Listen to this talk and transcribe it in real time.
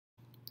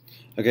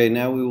Okay,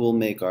 now we will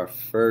make our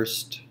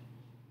first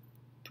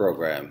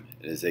program.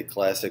 It is a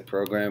classic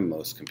program.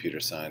 Most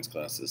computer science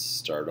classes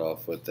start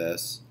off with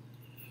this.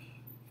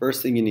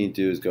 First thing you need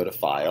to do is go to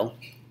File,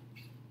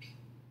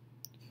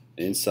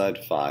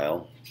 inside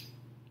File,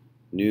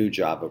 New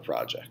Java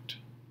Project.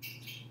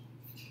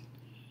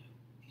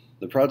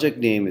 The project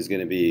name is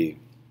going to be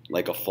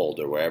like a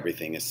folder where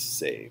everything is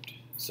saved.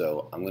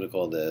 So I'm going to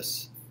call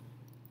this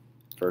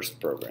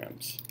First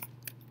Programs.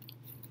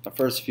 Our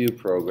first few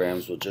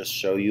programs will just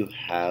show you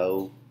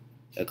how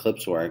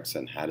Eclipse works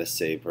and how to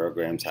save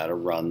programs, how to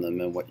run them,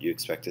 and what you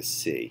expect to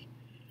see.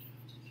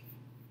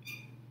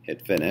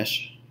 Hit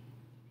Finish.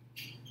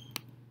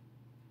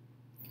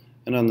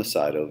 And on the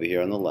side over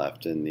here on the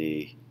left in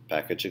the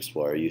Package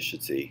Explorer, you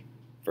should see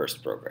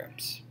First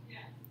Programs.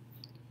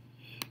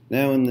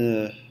 Now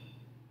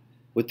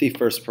with the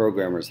first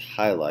programmers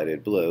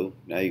highlighted blue,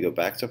 now you go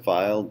back to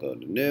File, go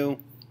to New,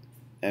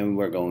 and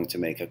we're going to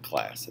make a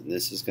class. And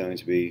this is going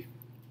to be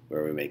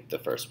where we make the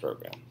first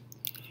program.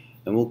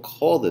 And we'll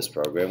call this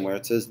program, where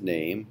it says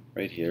name,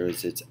 right here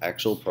is its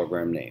actual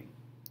program name.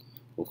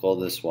 We'll call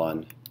this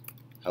one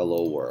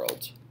Hello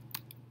World.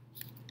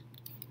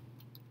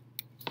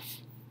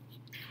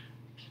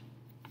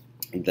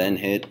 And then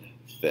hit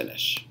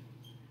Finish.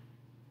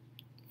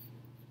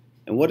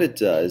 And what it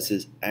does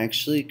is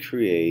actually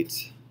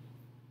create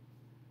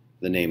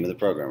the name of the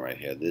program right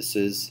here. This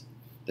is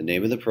the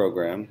name of the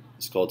program.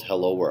 It's called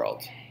Hello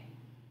World.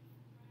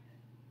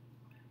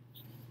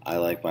 I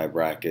like my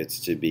brackets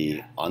to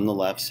be on the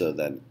left so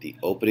that the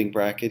opening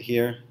bracket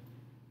here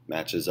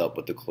matches up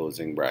with the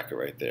closing bracket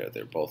right there.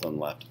 They're both on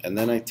the left. And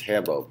then I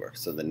tab over.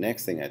 So the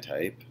next thing I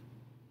type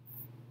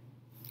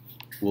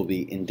will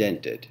be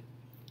indented.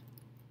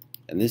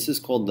 And this is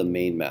called the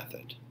main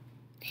method.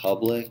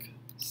 Public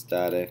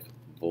static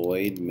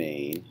void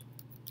main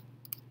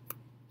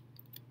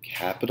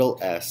capital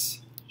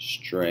S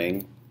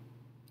string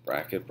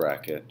bracket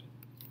bracket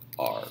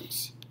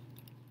args.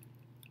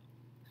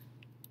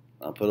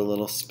 I'll put a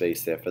little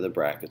space there for the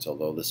brackets,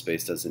 although the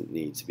space doesn't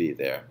need to be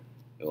there.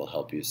 It will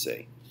help you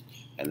see.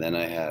 And then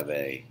I have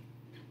a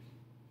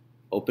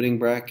opening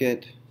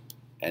bracket,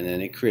 and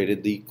then it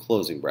created the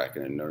closing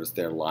bracket. And notice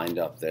they're lined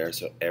up there,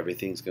 so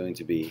everything's going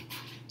to be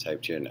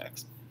typed here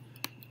next.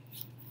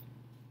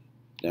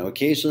 Now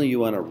occasionally you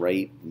want to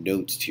write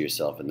notes to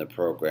yourself in the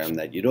program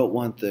that you don't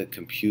want the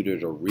computer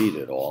to read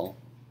it all.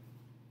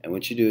 And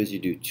what you do is you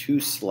do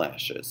 2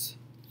 slashes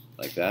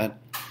like that,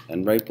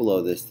 and right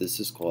below this,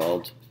 that's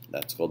called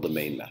the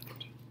main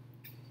method.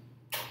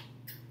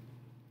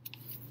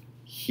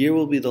 Here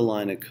will be the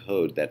line of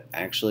code that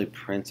actually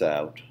prints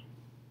out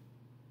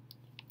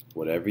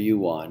whatever you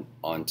want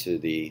onto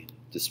the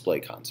display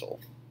console.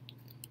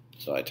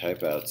 So I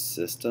type out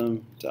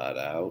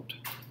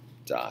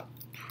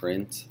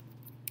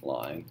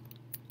System.out.println,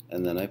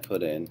 and then I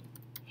put in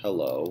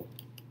Hello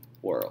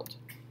World.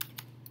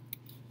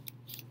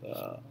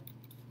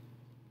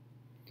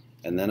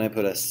 And then I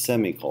put a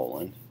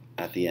semicolon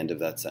at the end of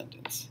that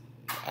sentence.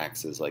 It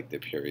acts as like the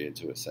period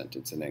to a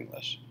sentence in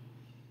English.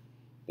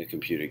 The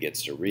computer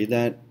gets to read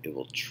that, it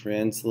will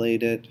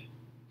translate it,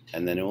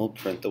 and then it will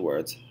print the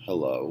words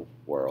Hello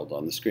World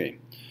on the screen.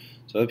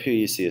 So up here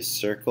you see a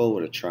circle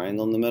with a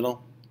triangle in the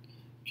middle.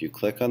 If you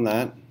click on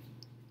that,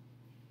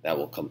 that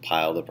will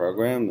compile the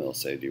program. It'll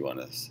say, do you want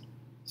to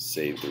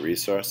save the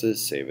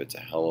resources? Save it to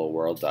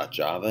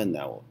helloworld.java, and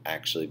that will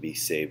actually be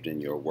saved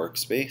in your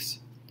workspace.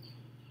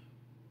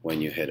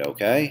 When you hit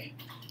OK,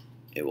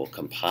 it will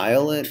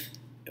compile it.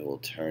 It will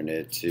turn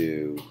it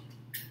to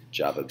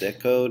Java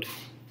bitcode,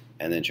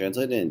 and then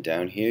translate it. And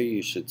down here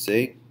you should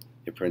see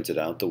it printed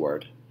out the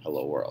word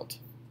Hello World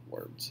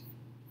words.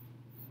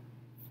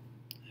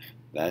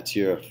 That's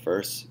your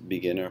first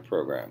beginner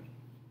program.